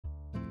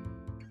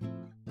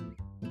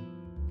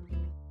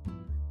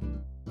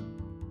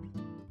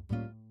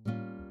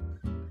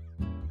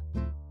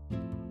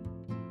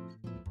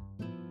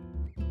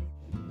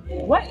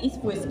What is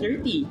food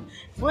security?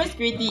 Food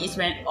security is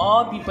when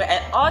all people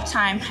at all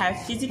times have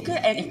physical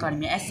and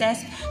economic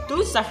access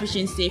to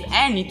sufficient, safe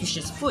and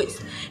nutritious foods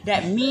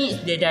that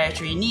meet their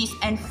dietary needs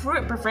and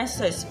food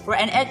preferences for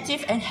an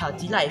active and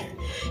healthy life.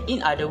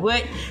 In other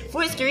words,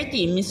 food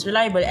security means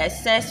reliable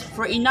access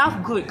for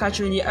enough good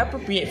culturally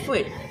appropriate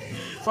food.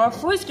 For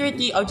food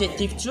security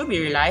objective to be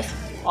realized,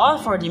 all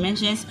four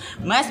dimensions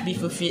must be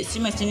fulfilled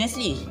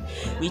simultaneously,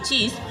 which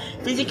is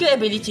physical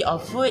ability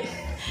of food,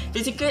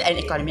 physical and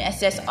economic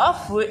access of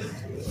food,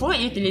 food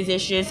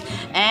utilizations,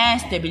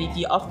 and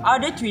stability of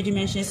other three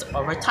dimensions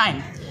over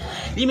time.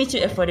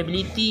 Limited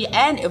affordability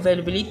and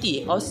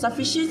availability of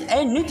sufficient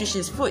and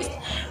nutritious foods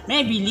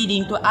may be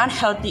leading to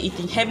unhealthy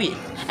eating habits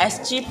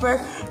as cheaper,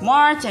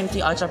 more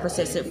tempting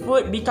ultra-processed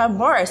food become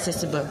more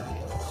accessible.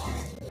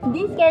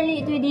 This can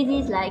lead to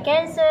diseases like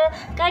cancer,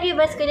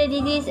 cardiovascular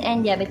disease and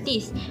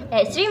diabetes.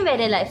 Extreme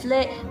weather like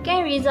flood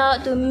can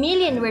result to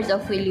millions worth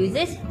of food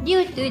losses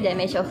due to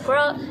damage of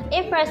crop,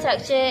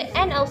 infrastructure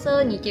and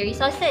also nature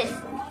resources.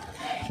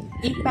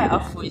 Impact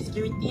of food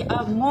security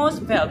are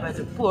most felt by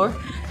the poor,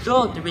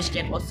 though the rich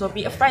can also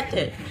be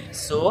affected.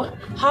 So,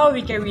 how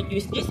we can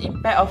reduce this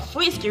impact of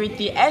food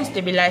security and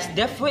stabilize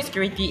the food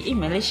security in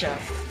Malaysia?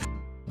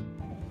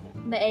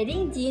 By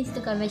adding genes to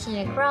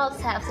conventional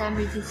crops helps them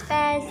resist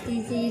pests,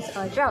 disease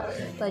or drought.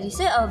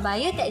 Producer of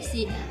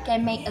biotoxic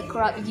can make a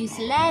crop use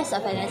less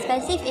of an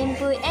expensive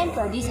input and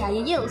produce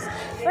higher yields.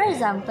 For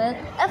example,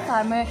 a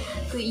farmer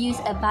could use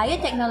a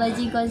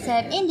biotechnology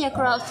concept in their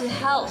crops to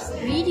help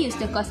reduce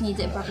the cost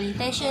needed for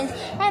plantations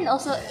and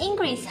also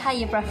increase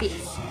higher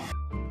profits.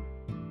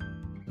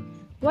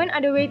 One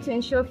other way to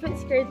ensure food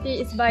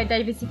security is by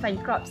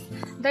diversifying crops.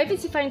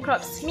 Diversifying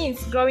crops means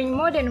growing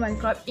more than one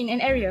crop in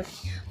an area.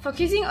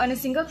 Focusing on a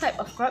single type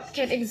of crop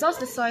can exhaust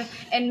the soil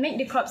and make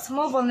the crops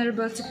more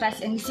vulnerable to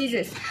pests and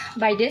diseases.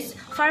 By this,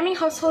 farming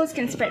households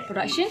can spread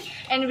production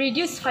and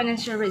reduce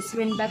financial risk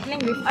when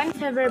battling with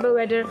unfavorable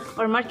weather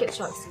or market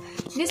shocks.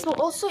 This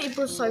will also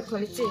improve soil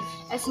quality.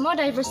 As more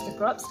diverse the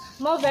crops,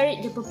 more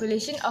varied the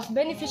population of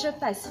beneficial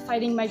pests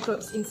fighting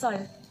microbes in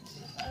soil.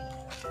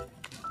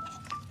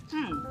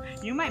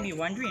 You might be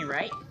wondering,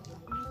 right?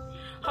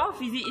 How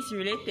physics is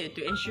related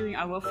to ensuring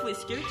our food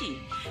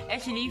security?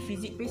 Actually,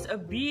 physics plays a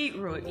big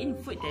role in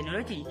food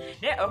technology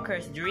that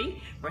occurs during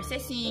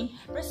processing,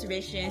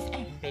 preservation,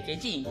 and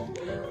packaging.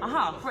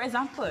 For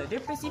example, the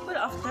principle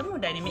of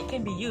thermodynamics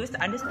can be used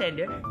to understand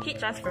the heat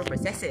transfer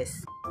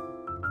processes.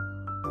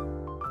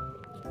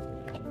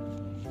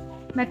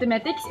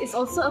 Mathematics is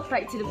also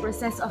applied to the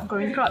process of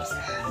growing crops.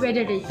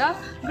 Weather data,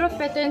 growth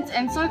patterns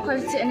and soil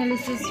quality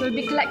analysis will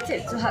be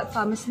collected to help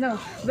farmers know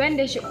when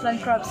they should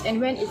plant crops and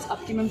when it's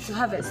optimum to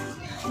harvest.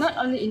 Not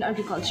only in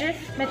agriculture,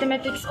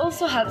 mathematics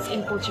also helps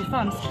in poultry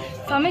farms.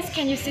 Farmers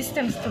can use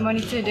systems to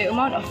monitor the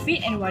amount of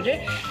feed and water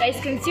that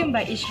is consumed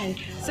by each hen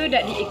so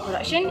that the egg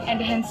production and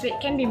the hen's weight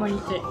can be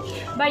monitored.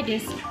 By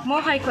this,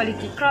 more high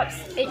quality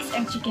crops, eggs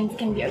and chickens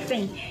can be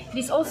obtained.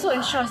 This also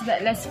ensures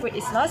that less food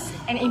is lost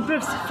and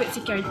improves food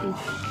security.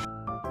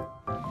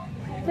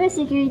 Food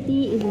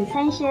security is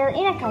essential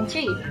in a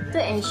country to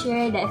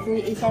ensure that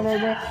food is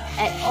available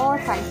at all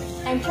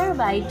times and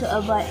thereby to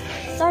avoid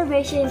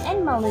starvation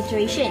and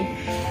malnutrition.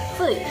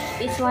 Food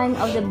is one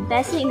of the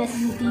basic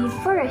necessities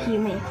for a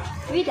human.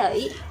 Without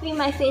it, we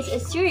might face a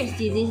serious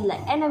disease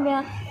like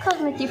anemia,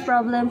 cognitive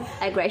problems,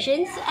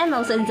 aggressions, and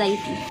also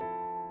anxiety.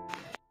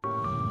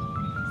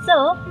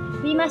 So,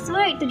 we must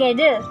work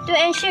together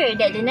to ensure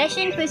that the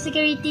nation's food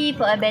security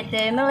for a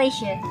better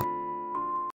Malaysia.